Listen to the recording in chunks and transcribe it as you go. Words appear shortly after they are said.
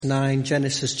9,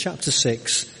 Genesis chapter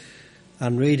 6,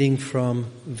 and reading from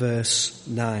verse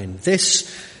 9.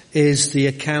 This is the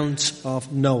account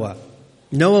of Noah.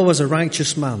 Noah was a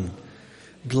righteous man,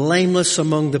 blameless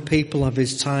among the people of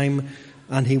his time,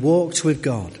 and he walked with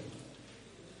God.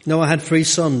 Noah had 3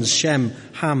 sons, Shem,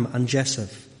 Ham, and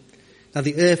Japheth. Now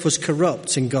the earth was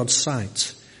corrupt in God's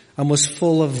sight and was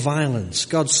full of violence.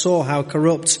 God saw how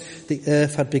corrupt the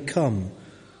earth had become,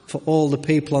 for all the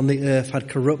people on the earth had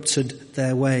corrupted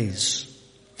their ways.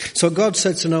 So God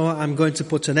said to Noah, I'm going to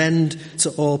put an end to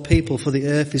all people, for the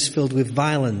earth is filled with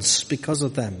violence because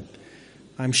of them.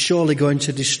 I'm surely going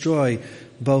to destroy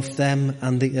both them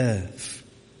and the earth.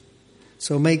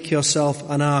 So make yourself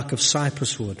an ark of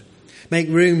cypress wood. Make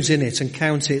rooms in it and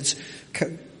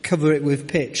cover it with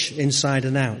pitch inside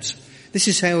and out. This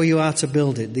is how you are to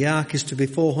build it. The ark is to be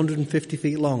 450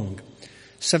 feet long,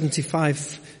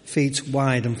 75 feet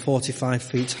wide and 45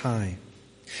 feet high.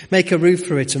 Make a roof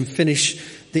for it and finish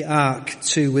the ark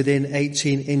to within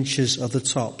 18 inches of the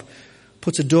top.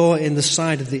 Put a door in the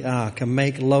side of the ark and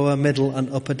make lower, middle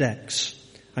and upper decks.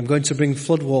 I'm going to bring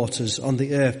floodwaters on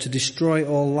the earth to destroy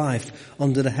all life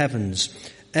under the heavens.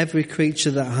 Every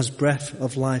creature that has breath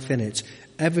of life in it,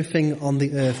 everything on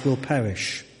the earth will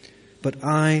perish. But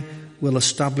I will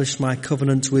establish my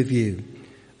covenant with you,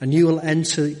 and you will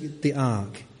enter the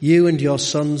ark, you and your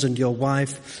sons and your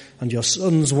wife and your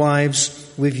sons'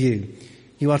 wives with you.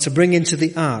 You are to bring into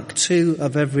the ark 2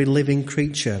 of every living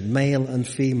creature, male and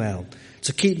female,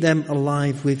 to keep them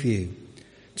alive with you.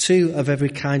 2 of every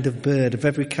kind of bird, of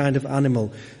every kind of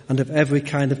animal, and of every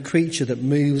kind of creature that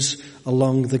moves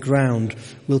along the ground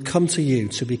will come to you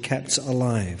to be kept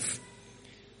alive.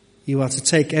 You are to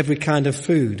take every kind of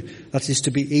food that is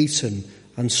to be eaten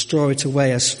and store it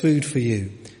away as food for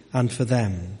you and for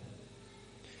them.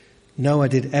 Noah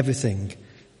did everything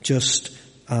just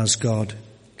as God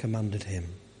commanded him.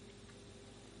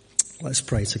 Let's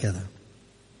pray together.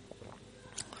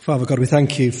 Father God, we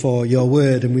thank you for your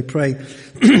word, and we pray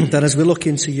that as we look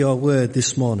into your word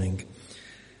this morning,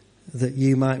 that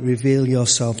you might reveal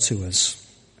yourself to us,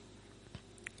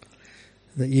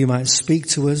 that you might speak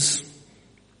to us,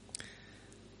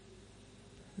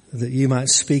 that you might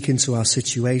speak into our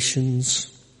situations,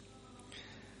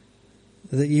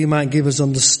 that you might give us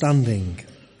understanding,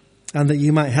 and that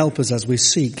you might help us as we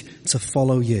seek to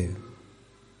follow you.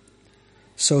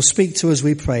 So speak to us,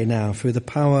 we pray now, through the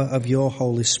power of your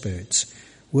Holy Spirit,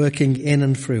 working in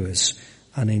and through us,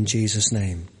 and in Jesus'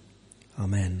 name.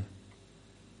 Amen.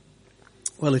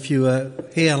 Well, if you were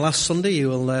here last Sunday, you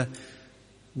will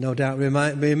no doubt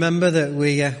remember that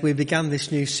we began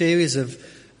this new series of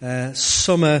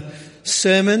summer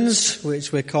sermons,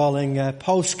 which we're calling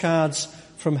Postcards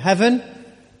from Heaven,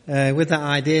 with that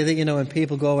idea that, when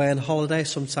people go away on holiday,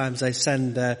 sometimes they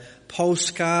send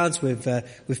postcards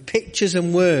with pictures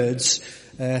and words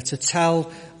to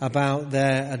tell about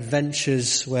their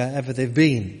adventures wherever they've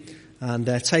been. And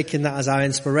taking that as our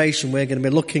inspiration, we're going to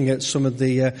be looking at some of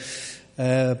the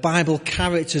Bible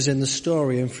characters in the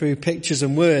story, and through pictures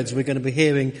and words we're going to be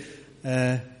hearing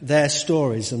their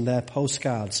stories and their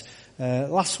postcards.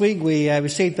 Last week we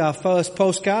received our first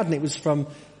postcard, and it was from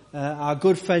our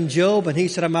good friend Job, and he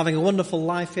said, I'm having a wonderful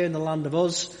life here in the land of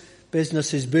Uz.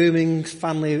 Business is booming,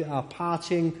 family are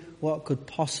partying. What could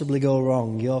possibly go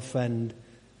wrong? Your friend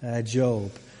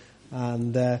Job.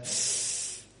 And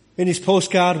in his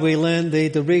postcard we learned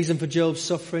the reason for Job's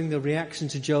suffering, the reaction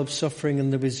to Job's suffering,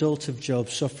 and the result of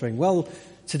Job's suffering. Well,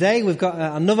 today we've got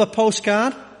another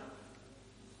postcard,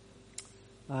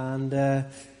 and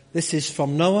this is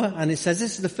from Noah, and it says,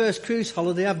 this is the first cruise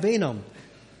holiday I've been on.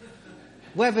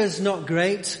 Weather's not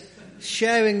great.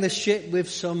 Sharing the ship with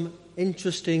some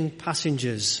interesting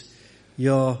passengers.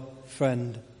 Your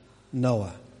friend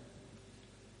Noah.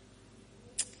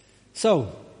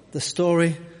 So, the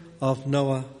story of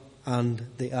Noah and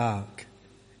the ark.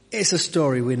 It's a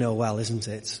story we know well, isn't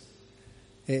it?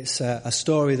 It's a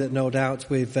story that no doubt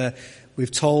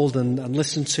we've told and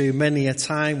listened to many a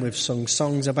time. We've sung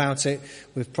songs about it.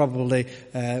 We've probably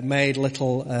made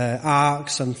little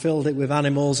arks and filled it with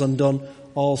animals and done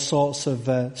all sorts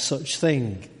of such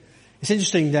thing. It's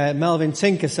interesting, Melvin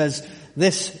Tinker says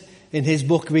this in his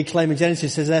book Reclaiming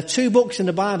Genesis. Says there are 2 books in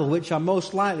the Bible which are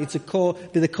most likely to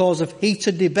be the cause of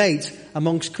heated debate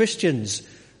amongst Christians.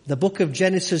 The book of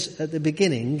Genesis at the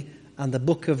beginning and the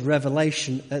book of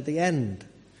Revelation at the end.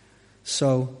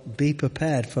 So be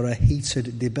prepared for a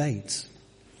heated debate.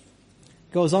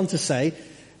 Goes on to say,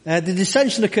 the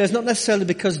dissension occurs not necessarily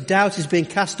because doubt is being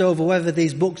cast over whether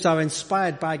these books are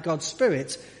inspired by God's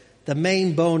Spirit. The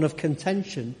main bone of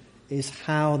contention is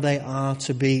how they are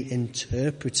to be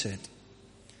interpreted.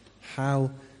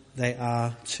 How they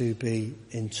are to be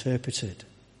interpreted.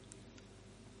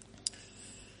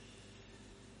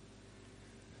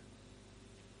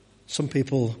 Some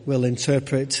people will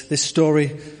interpret this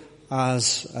story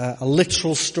as a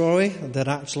literal story that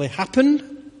actually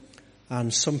happened,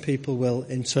 and some people will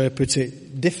interpret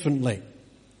it differently.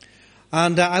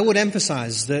 And I would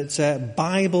emphasize that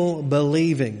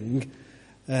Bible-believing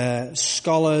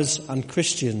scholars and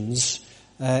Christians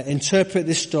interpret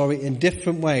this story in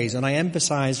different ways, and I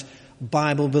emphasize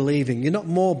Bible-believing. You're not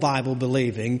more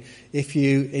Bible-believing if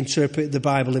you interpret the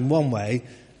Bible in one way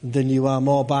than you are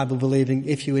more Bible-believing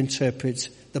if you interpret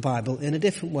the Bible in a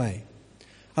different way.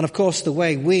 And of course, the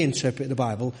way we interpret the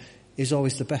Bible is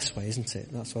always the best way, isn't it?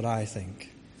 That's what I think.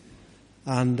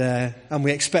 And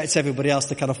we expect everybody else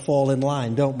to kind of fall in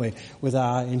line, don't we, with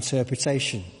our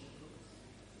interpretation.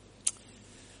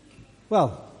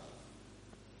 Well,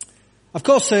 of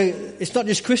course, it's not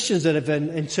just Christians that have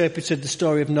interpreted the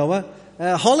story of Noah.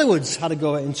 Hollywood's had a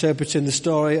go at interpreting the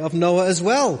story of Noah as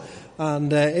well.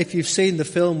 And if you've seen the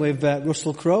film with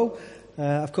Russell Crowe,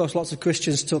 of course, lots of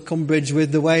Christians took umbrage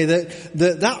with the way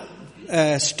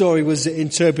that story was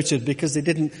interpreted, because they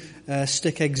didn't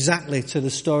stick exactly to the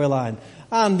storyline.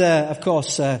 And of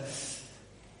course,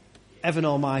 Evan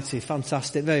Almighty,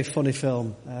 fantastic, very funny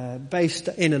film, based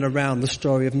in and around the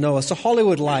story of Noah. So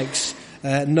Hollywood likes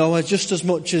Noah just as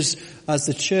much as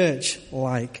the church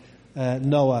like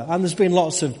Noah. And there's been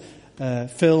lots of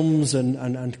films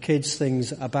and kids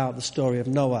things about the story of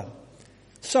Noah.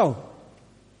 So,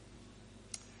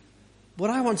 what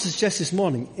I want to suggest this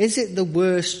morning, is it the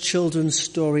worst children's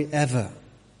story ever?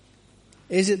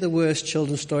 Is it the worst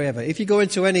children's story ever? If you go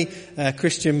into any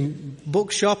Christian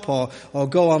bookshop or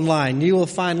go online, you will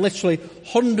find literally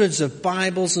hundreds of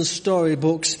Bibles and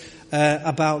storybooks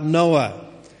about Noah.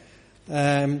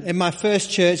 In my first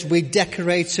church, we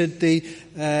decorated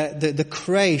the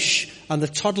creche and the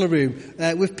toddler room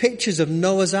with pictures of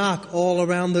Noah's Ark all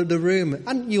around the room,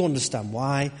 and you understand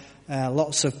why.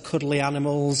 Lots of cuddly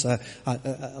animals, a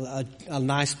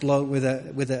nice bloke with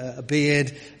a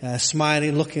beard,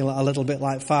 smiling, looking a little bit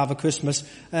like Father Christmas.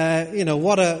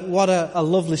 What a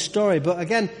lovely story. But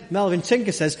again, Melvin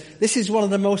Tinker says this is one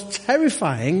of the most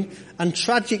terrifying and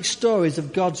tragic stories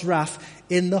of God's wrath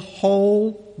in the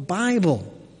whole Bible.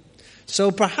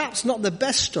 So perhaps not the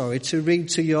best story to read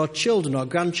to your children or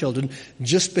grandchildren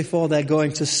just before they're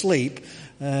going to sleep,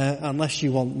 unless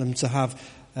you want them to have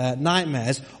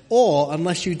nightmares, or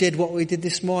unless you did what we did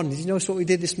this morning. Did you notice what we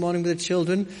did this morning with the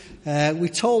children? We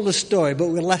told the story, but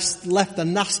we left the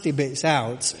nasty bits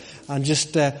out and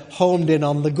just homed in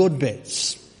on the good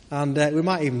bits. And we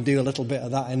might even do a little bit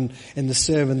of that in the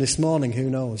sermon this morning, who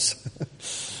knows.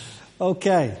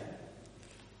 Okay.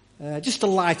 Just to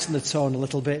lighten the tone a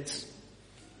little bit,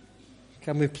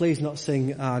 can we please not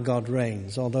sing Our God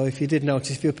Reigns? Although if you did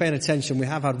notice, if you were paying attention, we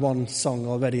have had one song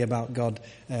already about God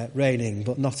reigning,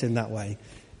 but not in that way,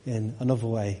 in another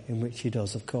way in which he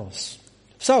does, of course.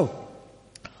 So,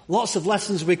 lots of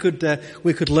lessons we could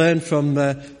learn from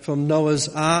Noah's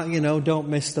Ark. Don't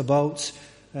miss the boat.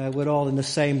 We're all in the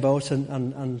same boat,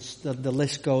 and the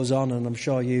list goes on, and I'm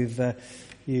sure you've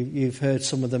heard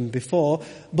some of them before.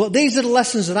 But these are the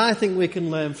lessons that I think we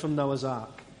can learn from Noah's Ark.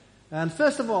 And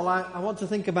first of all, I want to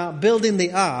think about building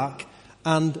the ark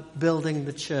and building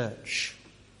the church.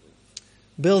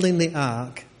 Building the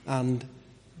ark and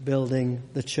building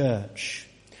the church.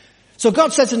 So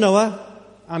God said to Noah,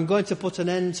 I'm going to put an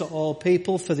end to all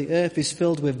people, for the earth is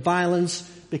filled with violence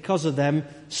because of them,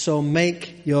 so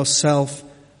make yourself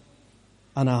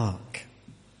an ark.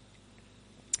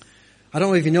 I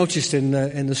don't know if you noticed in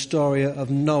the story of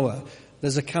Noah,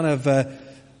 there's a kind of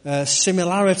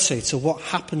similarity to what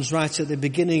happens right at the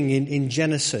beginning in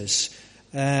Genesis,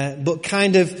 but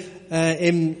kind of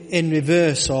in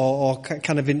reverse or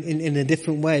kind of in a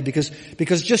different way,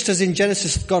 because just as in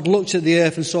Genesis God looked at the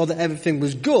earth and saw that everything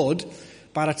was good,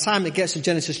 by the time it gets to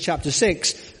Genesis chapter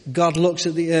 6, God looks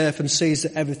at the earth and sees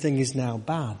that everything is now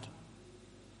bad.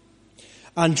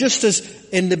 And just as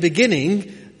in the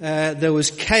beginning there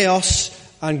was chaos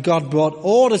and God brought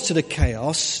order to the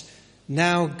chaos,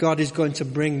 now God is going to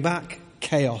bring back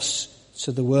chaos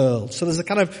to the world. So there's a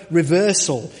kind of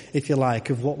reversal, if you like,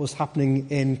 of what was happening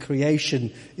in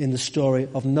creation in the story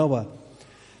of Noah.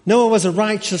 Noah was a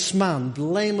righteous man,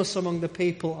 blameless among the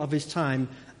people of his time,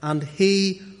 and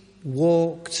he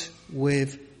walked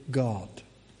with God.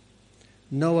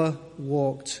 Noah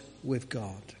walked with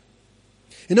God.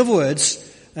 In other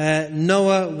words,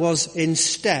 Noah was in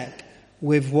step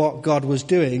with what God was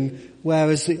doing,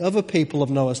 whereas the other people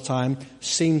of Noah's time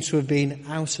seemed to have been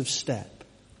out of step.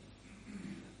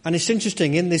 And it's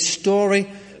interesting, in this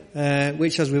story,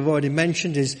 which, as we've already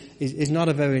mentioned, is not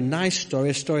a very nice story,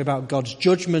 a story about God's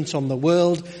judgment on the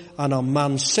world and on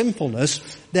man's sinfulness,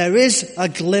 there is a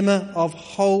glimmer of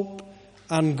hope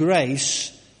and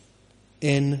grace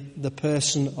in the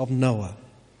person of Noah,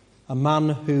 a man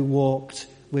who walked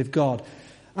with God.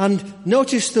 And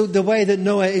notice the way that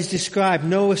Noah is described.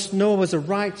 Noah was a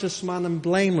righteous man and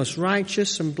blameless.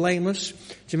 Righteous and blameless. Do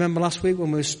you remember last week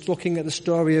when we were looking at the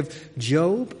story of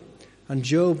Job? And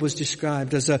Job was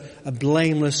described as a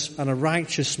blameless and a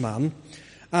righteous man.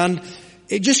 And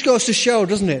it just goes to show,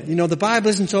 doesn't it? You know, the Bible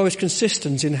isn't always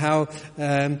consistent in how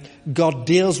God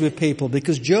deals with people,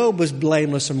 because Job was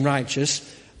blameless and righteous,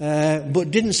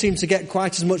 but didn't seem to get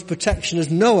quite as much protection as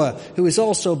Noah, who is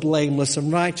also blameless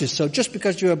and righteous. So just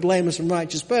because you're a blameless and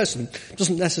righteous person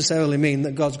doesn't necessarily mean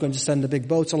that God's going to send a big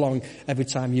boat along every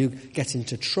time you get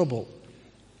into trouble.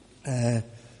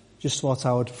 Just thought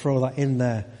I would throw that in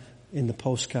there in the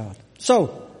postcard.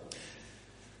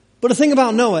 But the thing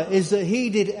about Noah is that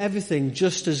he did everything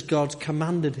just as God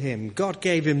commanded him. God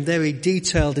gave him very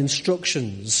detailed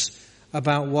instructions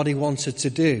about what he wanted to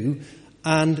do,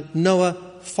 and Noah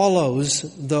follows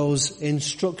those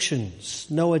instructions.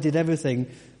 Noah did everything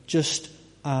just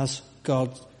as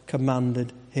God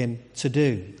commanded him to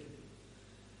do.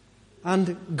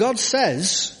 And God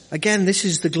says, again, this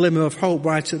is the glimmer of hope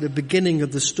right at the beginning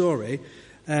of the story,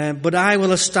 but I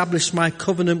will establish my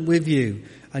covenant with you,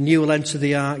 and you will enter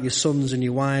the ark, your sons and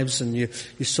your wives, and your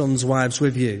sons' wives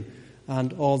with you,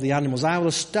 and all the animals. I will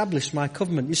establish my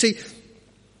covenant. You see,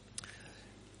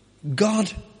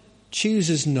 God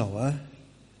chooses Noah,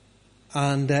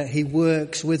 and he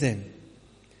works with him.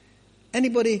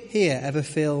 Anybody here ever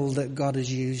feel that God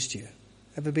has used you?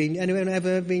 Anyone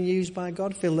ever been used by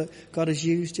God? Feel that God has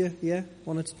used you? Yeah?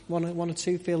 One or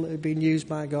two feel that they've been used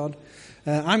by God?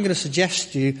 I'm going to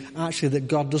suggest to you, actually, that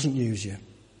God doesn't use you.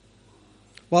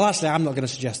 Well, actually, I'm not going to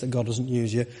suggest that God doesn't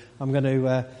use you. I'm going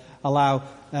to allow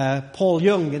Paul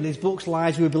Young in his books,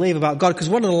 Lies We Believe About God, because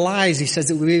one of the lies he says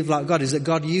that we believe about God is that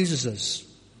God uses us.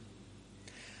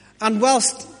 And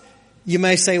whilst you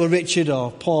may say, well, Richard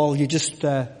or Paul, you're just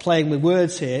playing with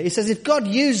words here, he says if God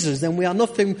uses us, then we are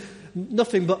nothing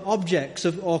but objects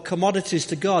or commodities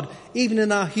to God. Even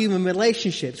in our human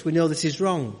relationships, we know this is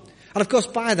wrong. And of course,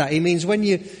 by that, he means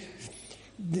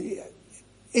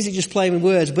is it just playing with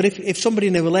words? But if somebody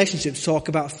in a relationship talk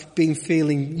about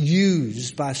feeling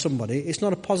used by somebody, it's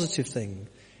not a positive thing.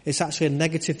 It's actually a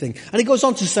negative thing. And he goes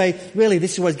on to say, really,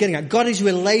 this is what he's getting at. God is a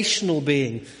relational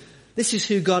being. This is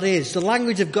who God is. The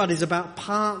language of God is about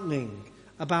partnering,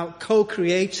 about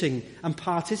co-creating and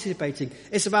participating.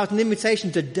 It's about an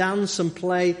invitation to dance and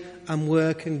play and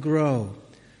work and grow.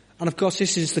 And of course,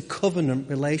 this is the covenant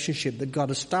relationship that God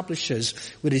establishes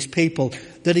with his people,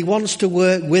 that he wants to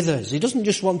work with us. He doesn't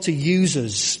just want to use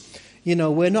us. You know,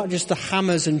 we're not just the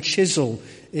hammers and chisel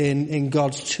in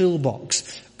God's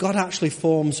toolbox. God actually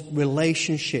forms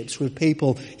relationships with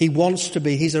people.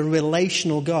 He's a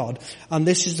relational God. And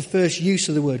this is the first use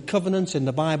of the word covenant in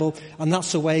the Bible. And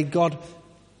that's the way God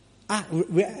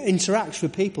interacts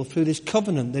with people, through this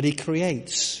covenant that he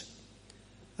creates.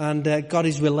 And God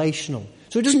is relational.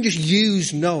 So he doesn't just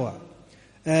use Noah.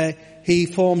 He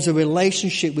forms a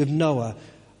relationship with Noah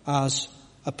as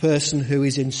a person who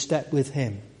is in step with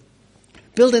him.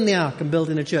 Building the ark and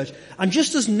building a church. And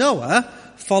just as Noah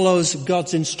follows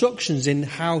God's instructions in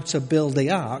how to build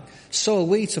the ark, so are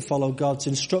we to follow God's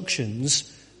instructions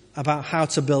about how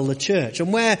to build a church.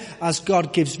 And whereas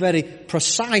God gives very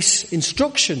precise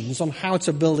instructions on how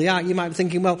to build the ark, you might be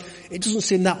thinking, well, it doesn't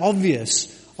seem that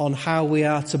obvious on how we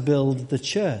are to build the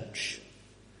church.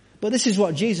 But this is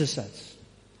what Jesus says.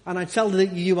 And I tell you,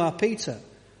 you are Peter,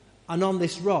 and on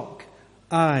this rock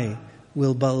I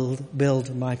will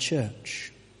build my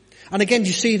church. And again,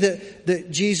 you see that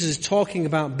Jesus is talking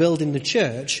about building the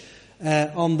church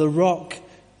on the rock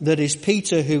that is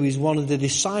Peter, who is one of the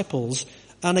disciples.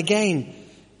 And again,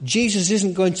 Jesus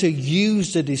isn't going to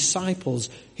use the disciples.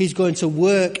 He's going to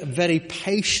work very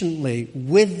patiently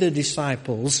with the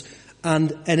disciples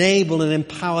and enable and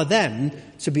empower them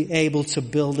to be able to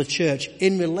build a church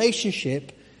in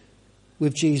relationship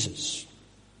with Jesus.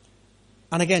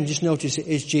 And again, just notice it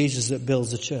is Jesus that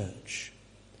builds the church.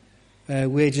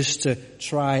 We're just to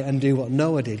try and do what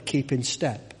Noah did, keep in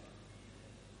step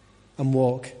and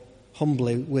walk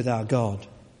humbly with our God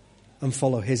and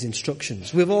follow his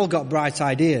instructions. We've all got bright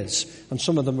ideas, and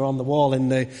some of them are on the wall in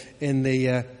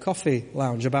the coffee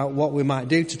lounge about what we might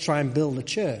do to try and build a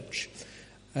church.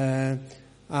 And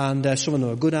some of them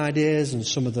are good ideas, and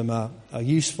some of them are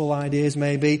useful ideas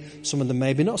maybe. Some of them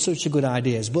maybe not such good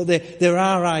ideas, but there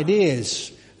are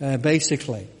ideas,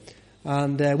 basically.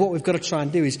 And what we've got to try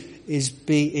and do is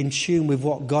be in tune with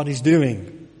what God is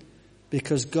doing,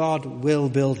 because God will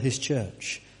build his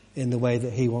church in the way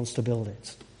that he wants to build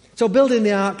it. So building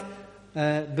the ark,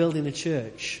 building the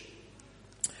church.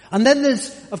 And then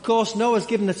there's, of course, Noah's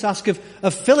given the task of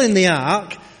filling the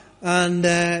ark. And,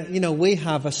 we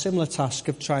have a similar task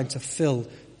of trying to fill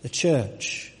the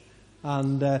church.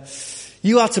 And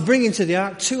you are to bring into the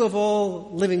ark 2 of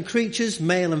all living creatures,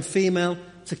 male and female,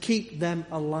 to keep them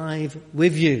alive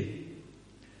with you.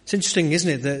 It's interesting,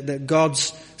 isn't it, that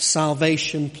God's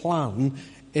salvation plan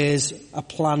is a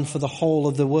plan for the whole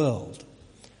of the world,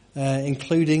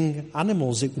 including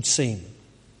animals, it would seem.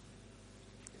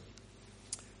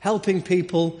 Helping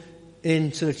people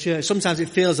into the church. Sometimes it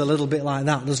feels a little bit like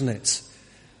that, doesn't it?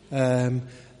 That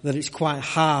it's quite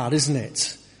hard, isn't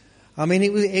it? I mean,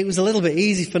 it was a little bit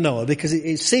easy for Noah, because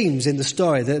it seems in the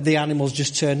story that the animals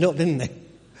just turned up, didn't they?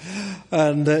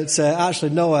 And that actually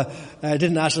Noah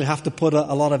didn't actually have to put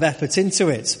a lot of effort into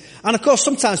it. And of course,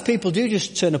 sometimes people do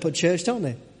just turn up at church, don't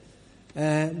they?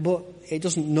 But it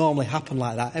doesn't normally happen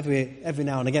like that. Every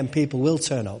now and again, people will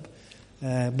turn up.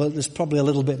 But there's probably a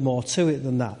little bit more to it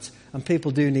than that. And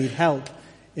people do need help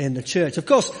in the church. Of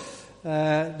course,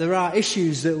 there are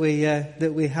issues that we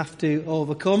have to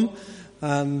overcome.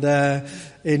 And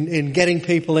in getting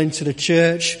people into the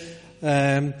church,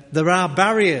 there are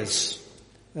barriers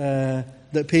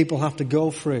that people have to go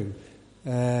through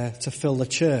to fill the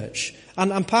church.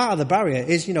 And part of the barrier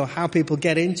is, how people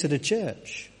get into the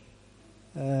church.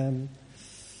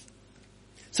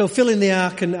 So filling the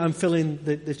ark and filling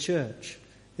the church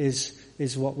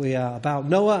is what we are about.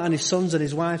 Noah and his sons and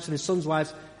his wives and his sons'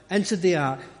 wives entered the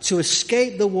ark to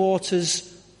escape the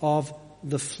waters of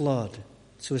the flood.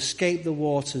 To escape the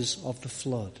waters of the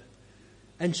flood.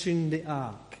 Entering the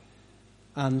ark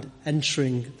and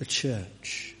entering the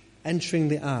church. Entering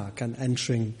the ark and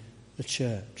entering the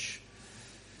church.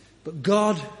 But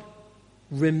God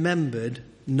remembered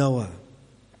Noah.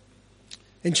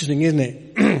 Interesting, isn't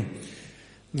it?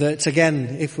 That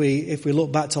again, if we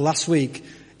look back to last week,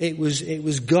 it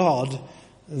was God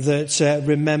that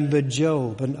remembered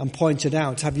Job and pointed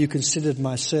out, have you considered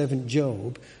my servant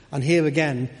Job? And here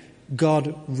again,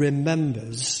 God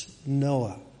remembers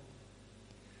Noah.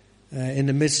 In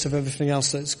the midst of everything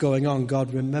else that's going on,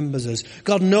 God remembers us.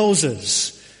 God knows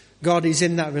us. God is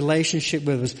in that relationship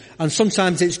with us. And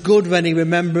sometimes it's good when he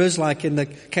remembers, like in the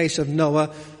case of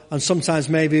Noah. And sometimes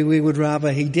maybe we would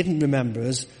rather he didn't remember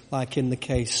us, like in the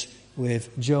case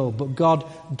with Job. But God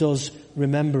does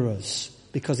remember us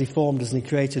because he formed us and he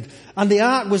created. And the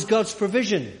ark was God's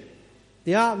provision.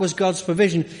 The ark was God's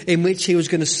provision in which he was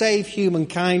going to save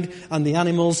humankind and the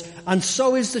animals. And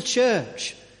so is the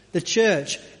church. The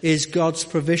church is God's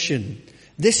provision.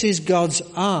 This is God's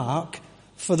ark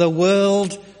for the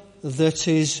world that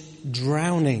is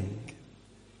drowning.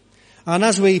 And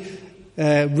as we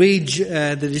read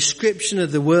the description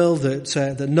of the world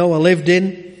that Noah lived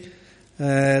in,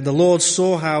 the Lord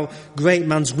saw how great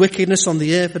man's wickedness on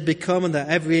the earth had become, and that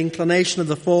every inclination of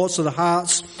the thoughts of the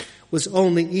hearts was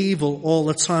only evil all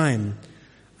the time.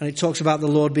 And it talks about the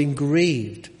Lord being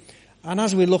grieved. And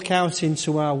as we look out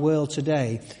into our world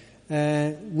today,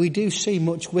 we do see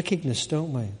much wickedness,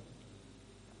 don't we?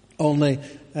 Only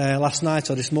last night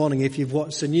or this morning, if you've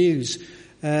watched the news,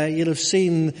 you'll have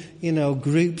seen,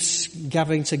 groups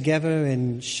gathering together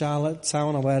in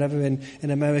Charlottetown or wherever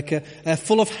in America,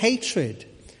 full of hatred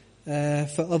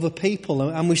for other people.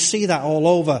 And we see that all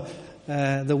over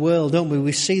the world, don't we?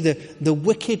 We see the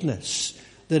wickedness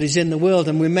that is in the world.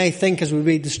 And we may think as we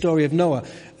read the story of Noah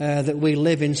that we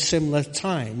live in similar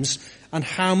times, and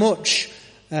how much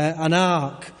an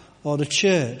ark or the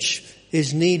church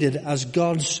is needed as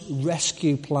God's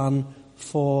rescue plan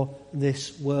for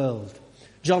this world.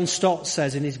 John Stott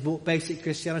says in his book, Basic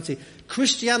Christianity,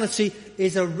 Christianity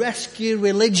is a rescue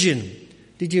religion.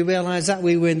 Did you realize that?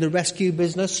 We were in the rescue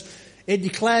business. It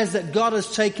declares that God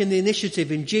has taken the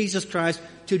initiative in Jesus Christ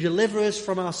to deliver us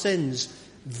from our sins.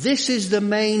 This is the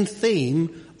main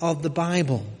theme of the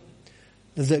Bible,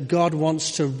 that God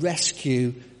wants to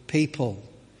rescue people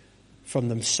from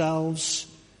themselves,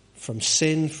 from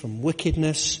sin, from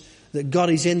wickedness, that God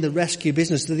is in the rescue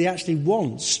business, that he actually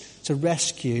wants to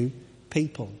rescue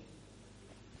people.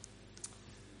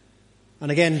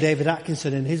 And again, David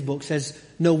Atkinson in his book says,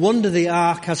 no wonder the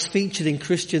ark has featured in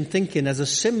Christian thinking as a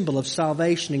symbol of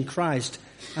salvation in Christ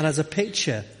and as a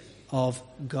picture of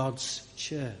God's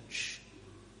church.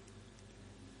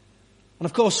 And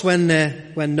of course, when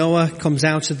Noah comes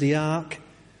out of the ark,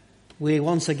 we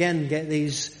once again get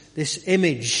this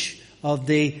image of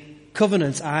the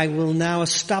covenant. I will now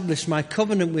establish my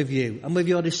covenant with you and with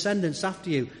your descendants after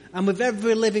you and with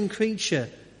every living creature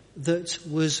that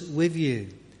was with you.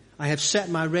 I have set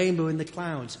my rainbow in the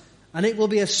clouds, and it will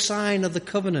be a sign of the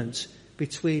covenant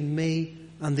between me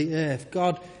and the earth.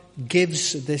 God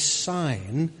gives this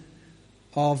sign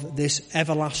of this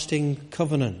everlasting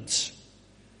covenant.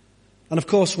 And of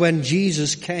course, when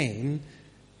Jesus came,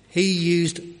 he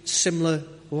used similar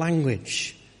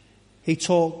language. He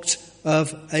talked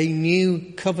of a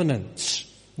new covenant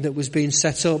that was being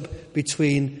set up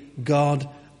between God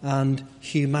and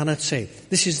humanity.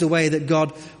 This is the way that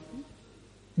God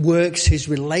works his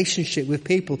relationship with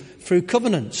people, through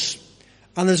covenants.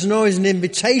 And there's always an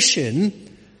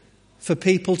invitation for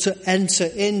people to enter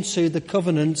into the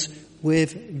covenant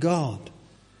with God.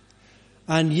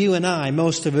 And you and I,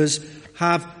 most of us,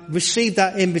 have received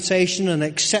that invitation and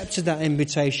accepted that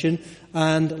invitation,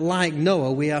 and like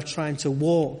Noah, we are trying to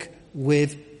walk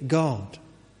with God.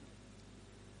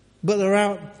 But there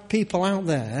are people out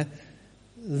there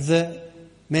that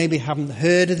maybe haven't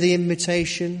heard of the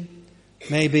invitation,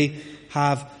 maybe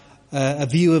have a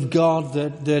view of God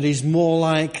that is more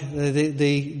like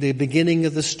the beginning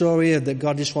of the story, that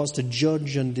God just wants to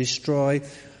judge and destroy.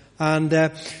 And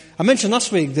I mentioned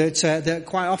last week that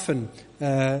quite often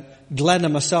Glenn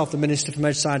and myself, the minister from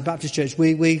Edgeside Baptist Church,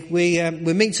 we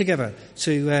meet together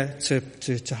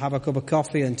to have a cup of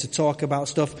coffee and to talk about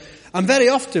stuff. And very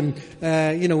often,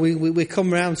 we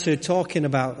come around to talking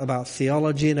about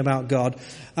theology and about God.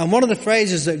 And one of the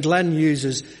phrases that Glenn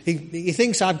uses, he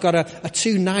thinks I've got a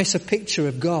too nice a picture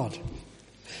of God.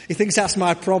 He thinks that's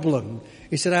my problem.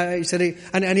 He said,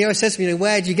 and he always says to me,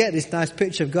 where do you get this nice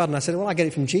picture of God? And I said, well, I get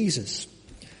it from Jesus.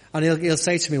 And he'll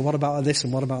say to me, what about this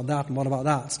and what about that and what about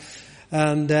that?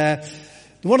 And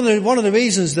one of the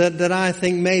reasons that I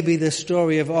think maybe the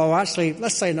story of,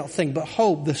 let's say not think, but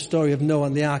hope the story of Noah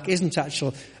and the ark isn't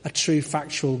actually a true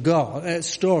factual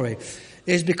story,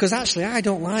 is because actually I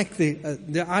don't like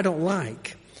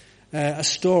a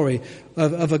story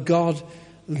of a God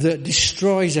that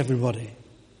destroys everybody,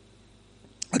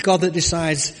 a God that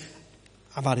decides,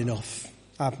 I've had enough,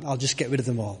 I'll just get rid of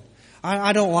them all.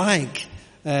 I don't like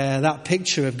that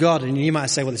picture of God. And you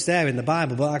might say, well, it's there in the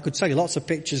Bible, but I could tell you lots of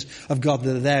pictures of God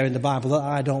that are there in the Bible that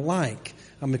I don't like.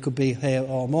 And we could be here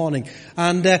all morning.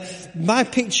 And my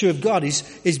picture of God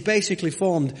is basically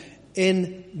formed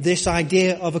in this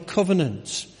idea of a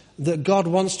covenant. That God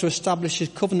wants to establish his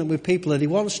covenant with people, that he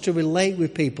wants to relate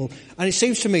with people. And it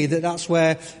seems to me that that's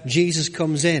where Jesus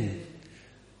comes in.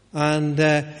 And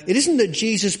it isn't that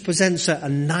Jesus presents a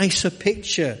nicer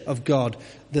picture of God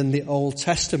than the Old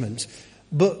Testament,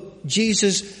 but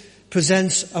Jesus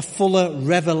presents a fuller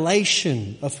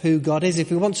revelation of who God is. If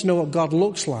we want to know what God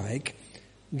looks like,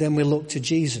 then we look to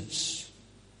Jesus.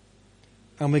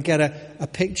 And we get a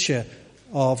picture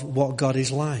of what God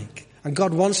is like. And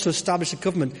God wants to establish a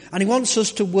covenant, and he wants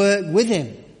us to work with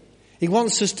him. He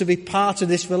wants us to be part of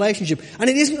this relationship. And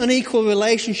it isn't an equal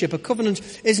relationship. A covenant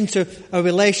isn't a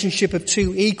relationship of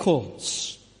two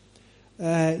equals.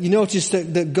 You notice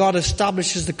that God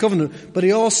establishes the covenant, but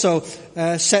he also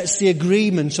sets the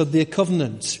agreement of the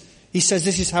covenant. He says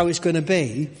this is how it's going to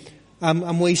be,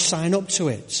 and we sign up to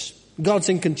it. God's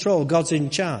in control, God's in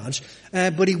charge,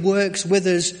 but he works with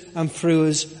us and through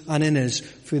us and in us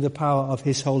through the power of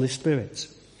his Holy Spirit.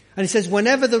 And he says,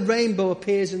 whenever the rainbow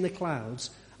appears in the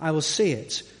clouds, I will see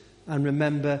it and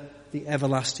remember the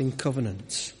everlasting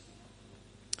covenant.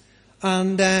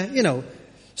 And,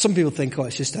 some people think,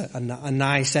 it's just a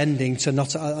nice ending to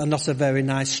not a very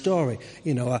nice story.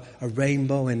 A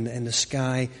rainbow in the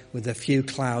sky with a few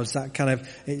clouds,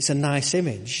 it's a nice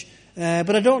image.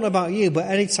 But I don't know about you, but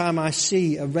anytime I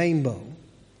see a rainbow,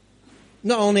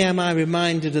 not only am I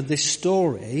reminded of this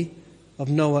story of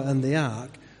Noah and the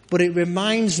ark, but it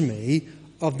reminds me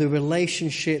of the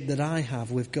relationship that I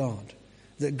have with God.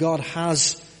 That God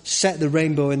has set the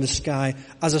rainbow in the sky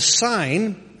as a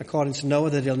sign, according to Noah,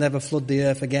 that he'll never flood the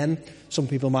earth again. Some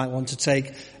people might want to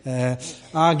take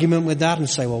argument with that and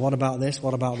say, well, what about this?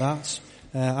 What about that?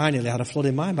 I nearly had a flood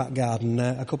in my back garden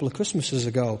a couple of Christmases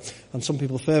ago. And some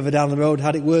people further down the road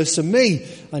had it worse than me.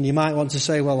 And you might want to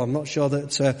say, well, I'm not sure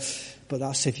that... but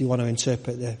that's if you want to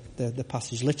interpret the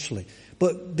passage literally.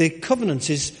 But the covenant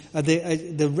is,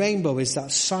 the rainbow is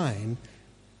that sign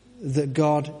that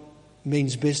God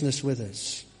means business with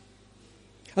us.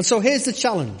 And so here's the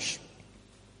challenge.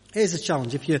 Here's the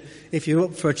challenge. If you're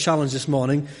up for a challenge this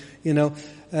morning, in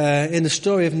the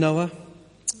story of Noah,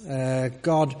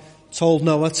 God told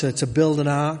Noah to build an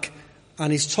ark,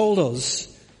 and he's told us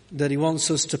that he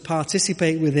wants us to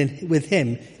participate with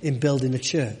him in building a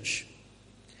church.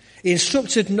 He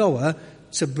instructed Noah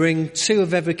to bring 2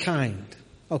 of every kind.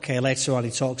 Okay, later on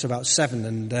he talks about 7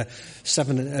 and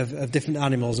 7 of different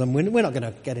animals, and we're not going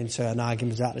to get into an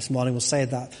argument with that this morning. We'll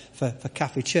save that for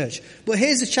Cafe Church. But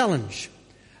here's the challenge.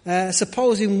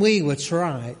 Supposing we were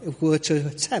to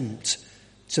attempt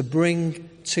to bring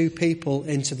 2 people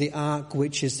into the ark,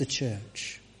 which is the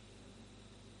church.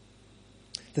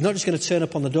 They're not just going to turn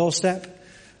up on the doorstep,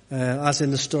 as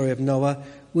in the story of Noah.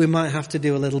 We might have to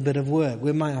do a little bit of work.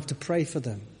 We might have to pray for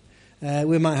them.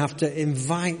 We might have to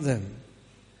invite them.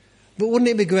 But wouldn't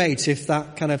it be great if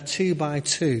that kind of 2 by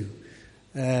 2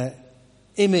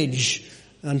 image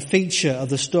and feature of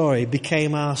the story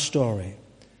became our story?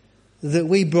 That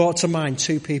we brought to mind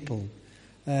 2 people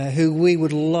who we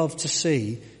would love to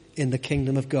see in the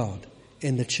kingdom of God,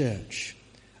 in the church.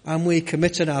 And we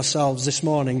committed ourselves this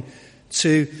morning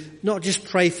to not just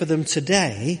pray for them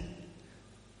today,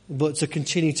 but to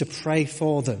continue to pray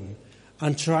for them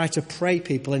and try to pray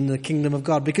people in the kingdom of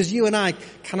God. Because you and I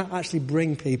cannot actually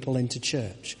bring people into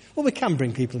church. Well, we can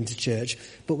bring people into church,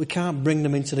 but we can't bring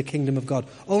them into the kingdom of God.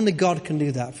 Only God can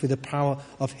do that through the power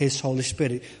of His Holy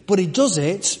Spirit. But He does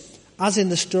it, as in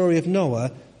the story of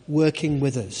Noah, working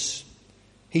with us.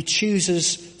 He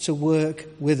chooses to work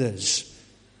with us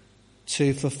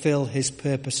to fulfill His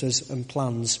purposes and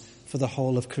plans for the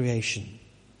whole of creation.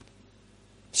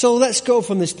 So let's go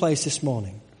from this place this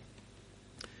morning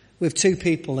with 2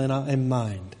 people in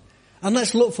mind. And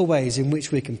let's look for ways in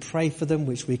which we can pray for them,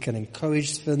 which we can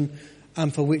encourage them,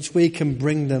 and for which we can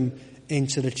bring them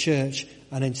into the church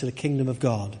and into the kingdom of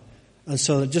God. And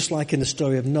so that just like in the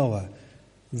story of Noah,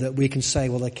 that we can say,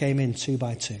 well, they came in 2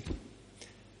 by 2.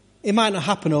 It might not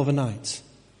happen overnight.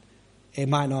 It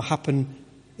might not happen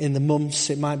in the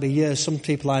months. It might be years. Some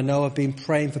people I know have been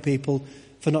praying for people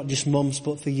for not just months,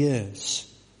 but for years.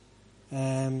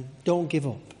 Don't give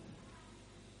up.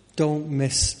 Don't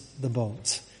miss the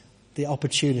boat, the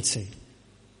opportunity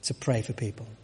to pray for people.